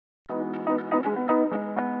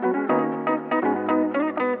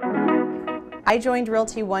I joined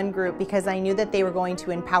RealtyONEGroup because I knew that they were going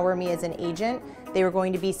to empower me as an agent. They were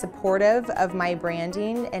going to be supportive of my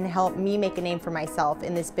branding and help me make a name for myself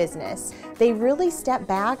in this business. They really step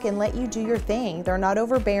back and let you do your thing. They're not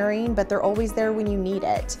overbearing, but they're always there when you need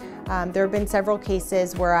it. There have been several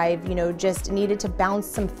cases where I've just needed to bounce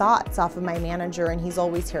some thoughts off of my manager, and he's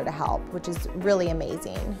always here to help, which is really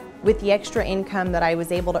amazing. With the extra income that I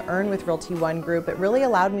was able to earn with RealtyONEGroup, it really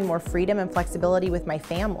allowed me more freedom and flexibility with my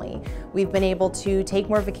family. We've been able to take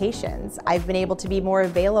more vacations. I've been able to be more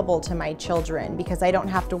available to my children because I don't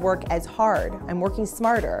have to work as hard. I'm working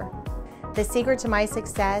smarter. The secret to my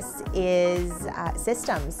success is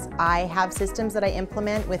systems. I have systems that I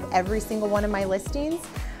implement with every single one of my listings.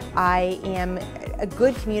 I am a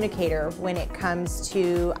good communicator when it comes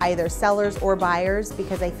to either sellers or buyers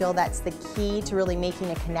because I feel that's the key to really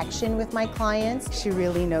making a connection with my clients. She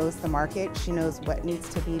really knows the market. She knows what needs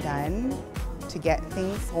to be done to get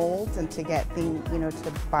things sold and to get things,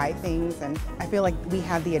 to buy things, and I feel like we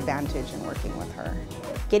have the advantage in working with her.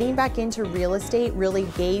 Getting back into real estate really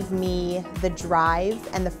gave me the drive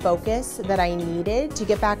and the focus that I needed to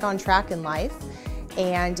get back on track in life.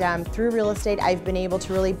 And through real estate, I've been able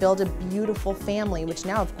to really build a beautiful family, which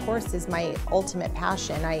now, of course, is my ultimate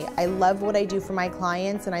passion. I love what I do for my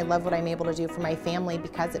clients, and I love what I'm able to do for my family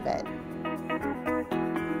because of it.